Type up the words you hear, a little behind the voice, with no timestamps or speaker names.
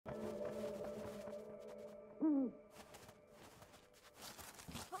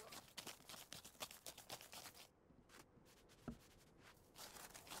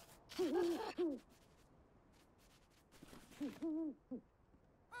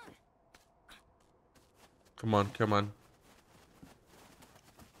Come on, come on.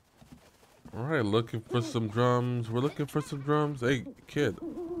 Alright, looking for some drums. We're looking for some drums. Hey, kid.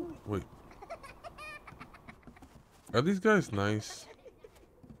 Wait. Are these guys nice?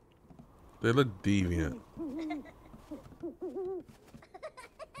 They look deviant.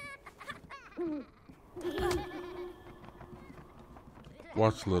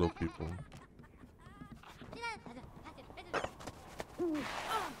 Watch little people.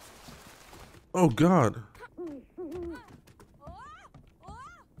 Oh God.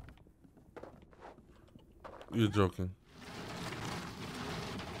 You're joking.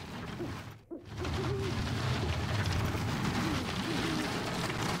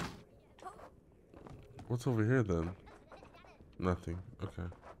 What's over here then? Nothing. Okay.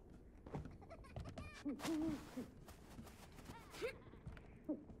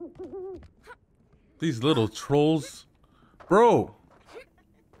 These little trolls. Bro!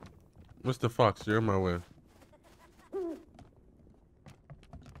 Mr. Fox, you're in my way.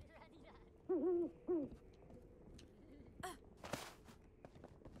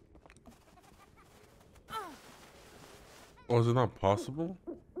 Oh, is it not possible?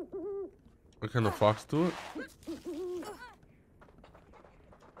 What kind of fox do it?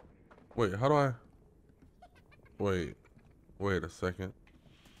 Wait, how do I... Wait a second.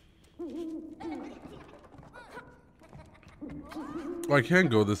 Oh, I can't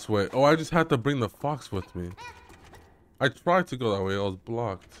go this way. Oh, I just had to bring the fox with me. I tried to go that way, I was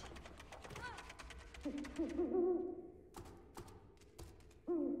blocked.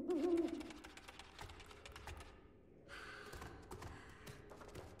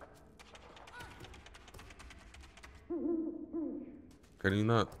 Can you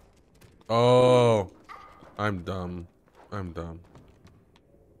not? Oh, I'm dumb. I'm dumb.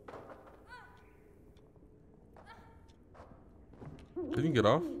 Can you get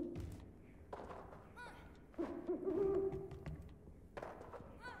off?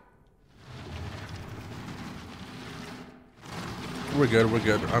 We're good, we're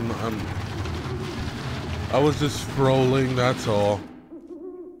good. I was just scrolling, that's all.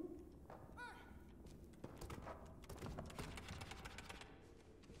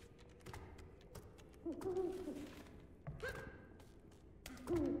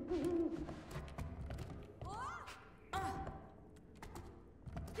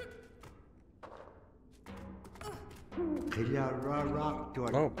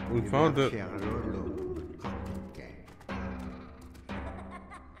 Oh, we found it.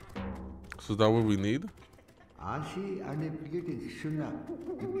 So is that what we need?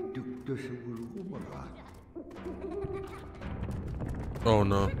 Oh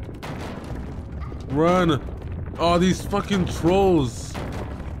no. Run! Oh, these fucking trolls!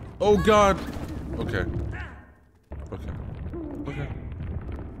 Oh God! Okay. Okay. Okay.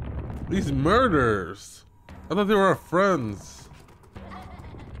 These murders! I thought they were our friends.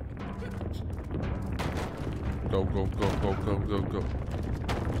 Go, go, go, go, go, go, go.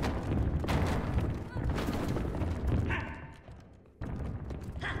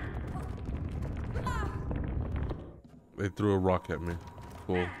 They threw a rock at me.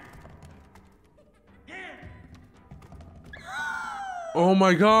 Cool. Oh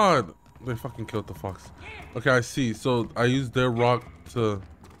my God! They fucking killed the fox. Okay, I see. So I used their rock to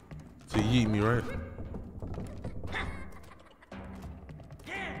yeet me, right?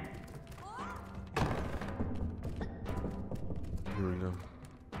 Here we go.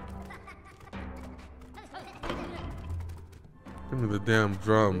 Give me the damn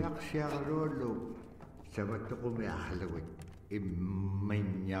drum.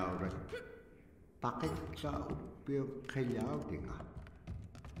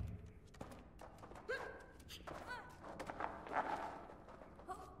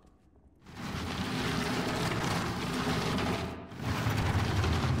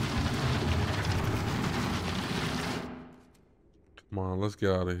 Come on, let's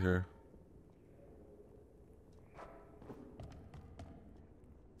get out of here.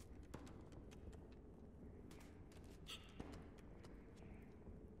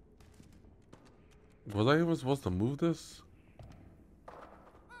 Was I even supposed to move this?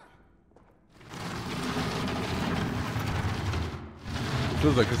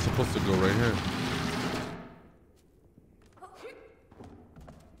 Feels like it's supposed to go right here.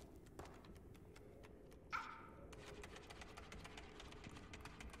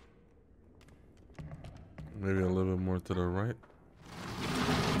 Maybe a little bit more to the right.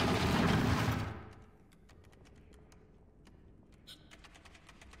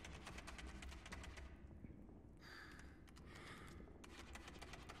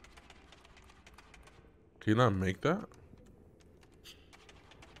 Can you not make that?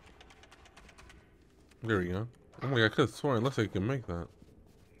 There we go. Oh my god, I could have sworn it looks like you can make that.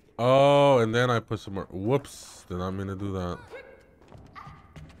 Oh, and then I put some more. Whoops. Did not mean to do that.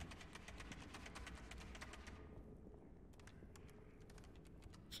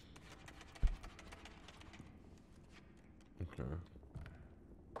 Okay.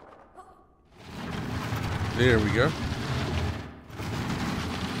 There we go.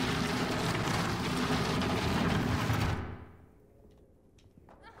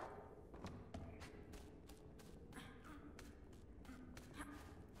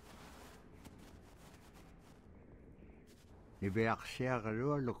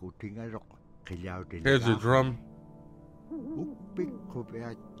 Here's your drum. It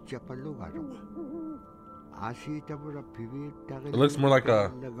looks more like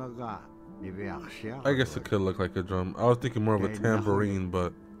a... I guess it could look like a drum. I was thinking more of a tambourine,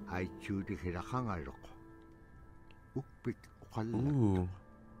 but... Ooh.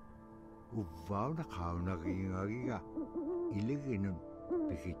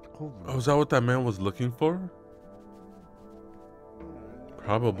 Oh, is that what that man was looking for?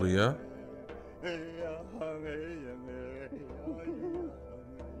 Probably, yeah.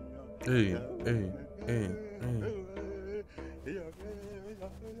 Hey, hey, hey, hey.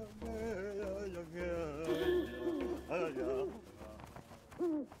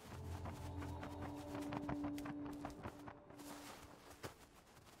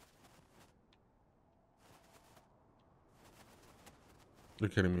 You're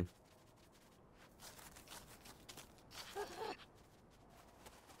kidding me.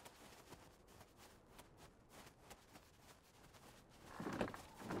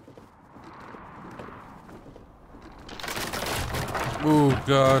 Oh,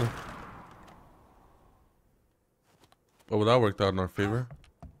 God. Oh, well, that worked out in our favor.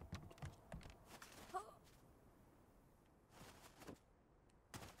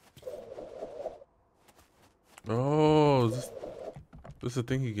 Oh, is this the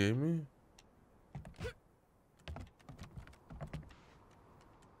thing he gave me?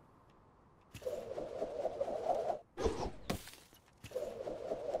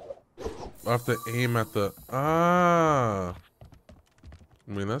 I have to aim at the... Ah!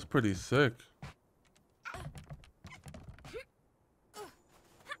 I mean, that's pretty sick.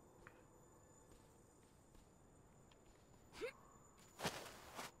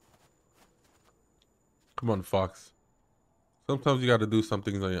 Come on, Fox. Sometimes you gotta do some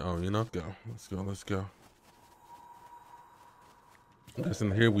things on your own, you know? Go. Let's go, let's go. I guess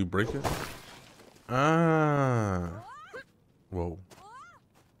in here we break it. Ah. Whoa.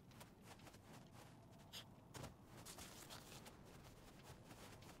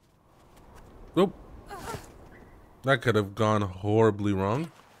 Nope. That could have gone horribly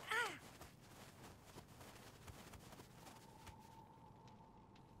wrong.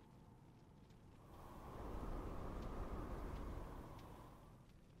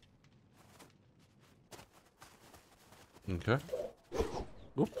 Okay.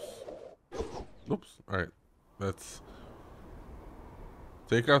 Oops. Oops. Alright. Let's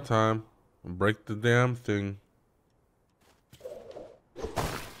take our time and break the damn thing.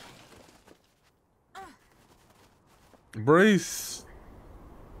 Brace.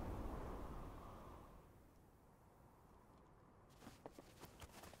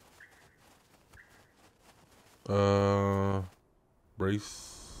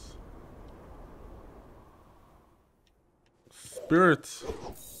 Brace. Spirits.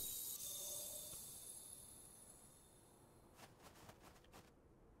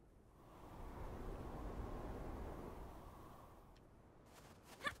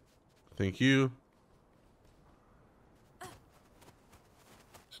 Thank you.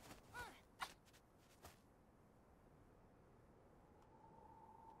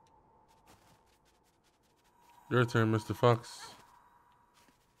 Your turn, Mr. Fox.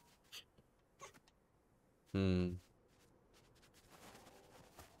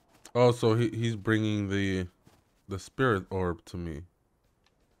 Oh, so he's bringing the spirit orb to me.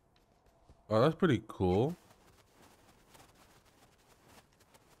 Oh, that's pretty cool.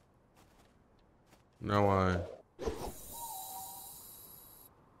 Now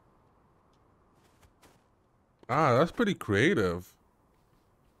that's pretty creative.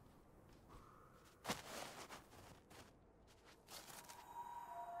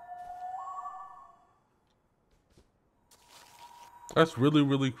 That's really,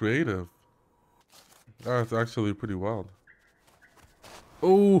 really creative. That's actually pretty wild.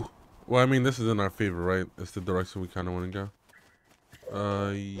 Oh, well, I mean, this is in our favor, right? It's the direction we kind of want to go.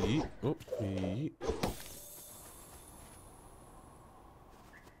 Yeet. Oh, yeet.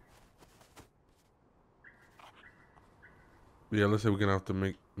 Yeah, let's say we're gonna have to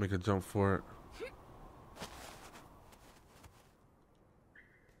make a jump for it.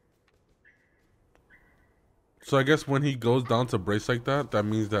 So I guess when he goes down to brace like that, that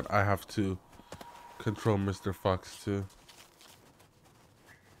means that I have to control Mr. Fox too.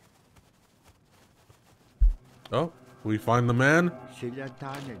 Oh, we find the man.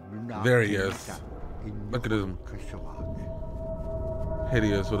 There he is. Look at him.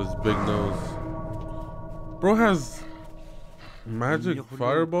 Hideous with his big nose. Bro has magic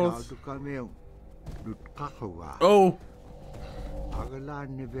fireballs. Oh!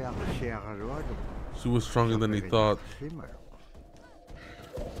 She was stronger than he thought.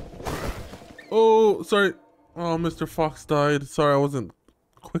 Oh, sorry. Oh, Mr. Fox died. Sorry, I wasn't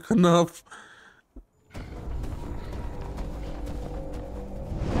quick enough.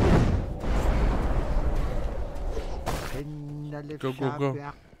 Go, go, go.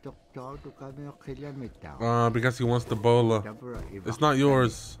 Because he wants the bola. It's not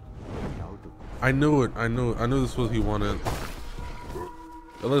yours. I knew it. I knew this was what he wanted.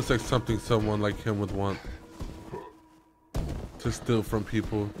 It looks like something someone like him would want. To steal from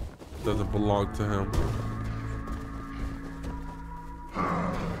people. Doesn't belong to him.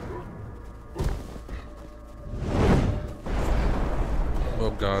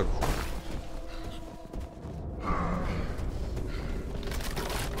 Oh God.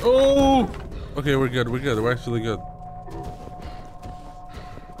 Oh! Okay, we're good. We're good. We're actually good.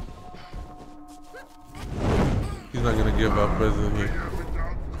 He's not gonna give up, isn't he?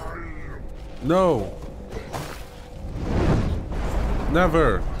 No!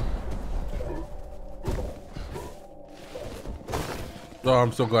 Never! Oh,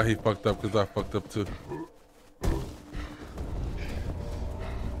 I'm so glad he fucked up because I fucked up too.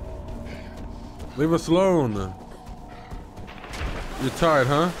 Leave us alone. You're tired,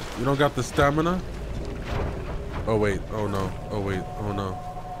 huh? You don't got the stamina? Oh wait, oh no, oh wait, oh no.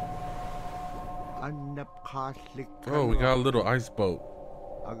 Oh, we got a little ice boat.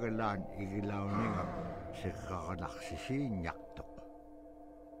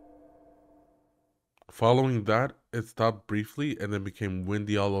 Following that, it stopped briefly and then became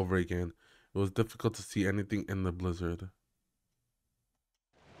windy all over again. It was difficult to see anything in the blizzard.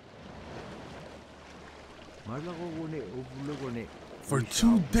 For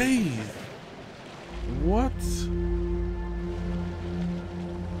 2 days? What?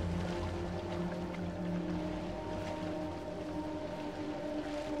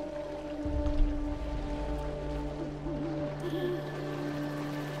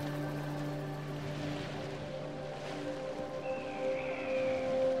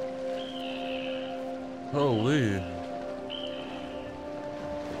 Holy.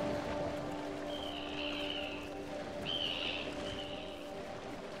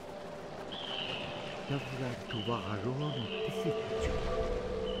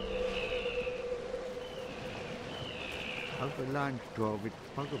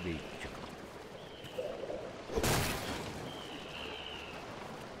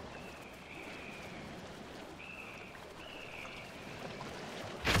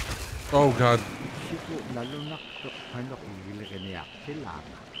 Oh God.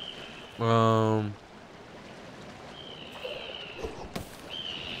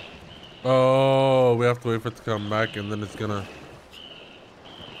 Oh, we have to wait for it to come back and then it's gonna.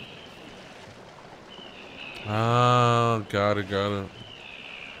 Ah, got it.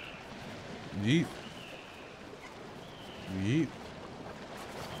 Yeet. Yeet.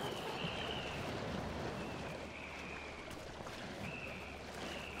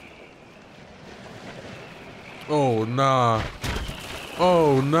 Oh, nah.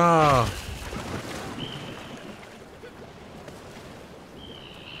 Oh, nah.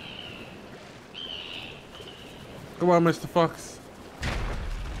 Come on, Mr. Fox.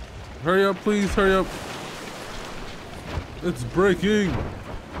 Hurry up, please, hurry up. It's breaking.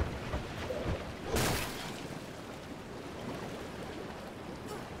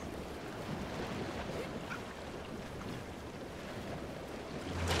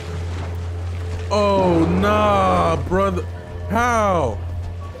 Oh, nah, brother. How?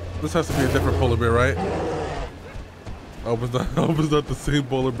 This has to be a different polar bear, right? I hope it's not the same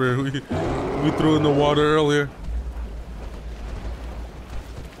polar bear we threw in the water earlier.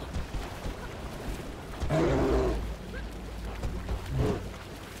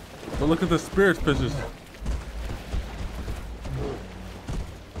 But look at the spirit fishes.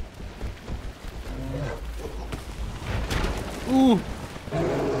 Ooh. Can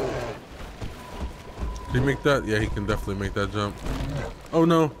he make that? Yeah, he can definitely make that jump. Oh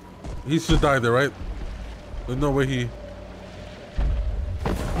no. He should die there, right? There's no way he...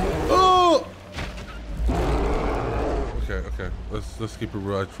 Oh! Okay. Okay. Let's keep it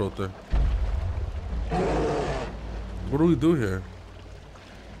real. I trolled there. What do we do here?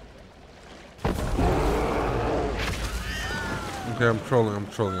 Okay, I'm trolling.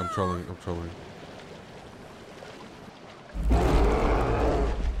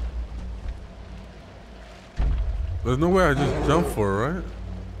 There's no way I just jump for it, right?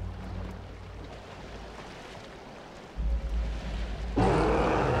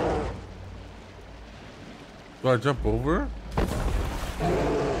 Do I jump over?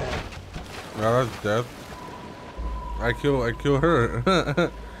 No, that's death. I kill her.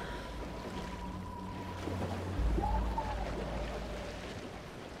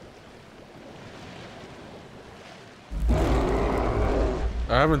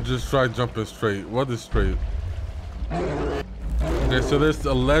 I haven't just tried jumping straight. What is straight? Okay, so there's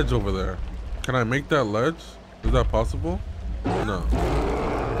a ledge over there. Can I make that ledge? Is that possible? No.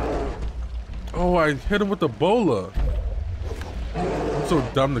 Oh, I hit him with the bola. I'm so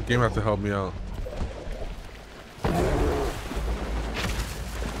dumb, the game has to help me out.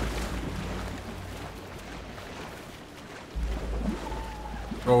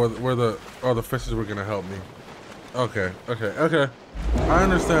 Oh, the fishes were gonna help me. Okay. I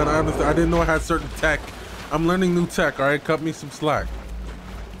understand. I didn't know I had certain tech. I'm learning new tech, alright? Cut me some slack.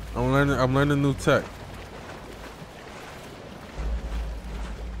 I'm learning new tech.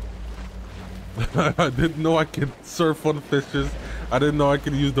 I didn't know I could surf on fishes. I didn't know I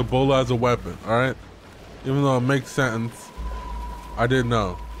could use the bola as a weapon, alright? Even though it makes sense, I didn't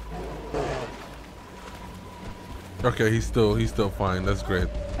know. Okay, he's still fine. That's great.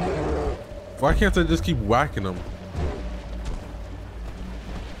 Why can't I just keep whacking him?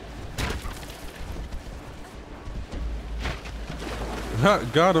 Ha,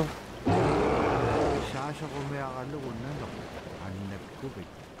 got him.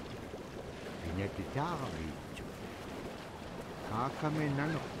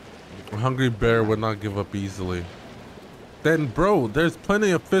 A hungry bear would not give up easily. Then, bro, there's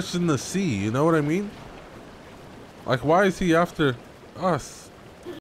plenty of fish in the sea. You know what I mean? Like, why is he after us?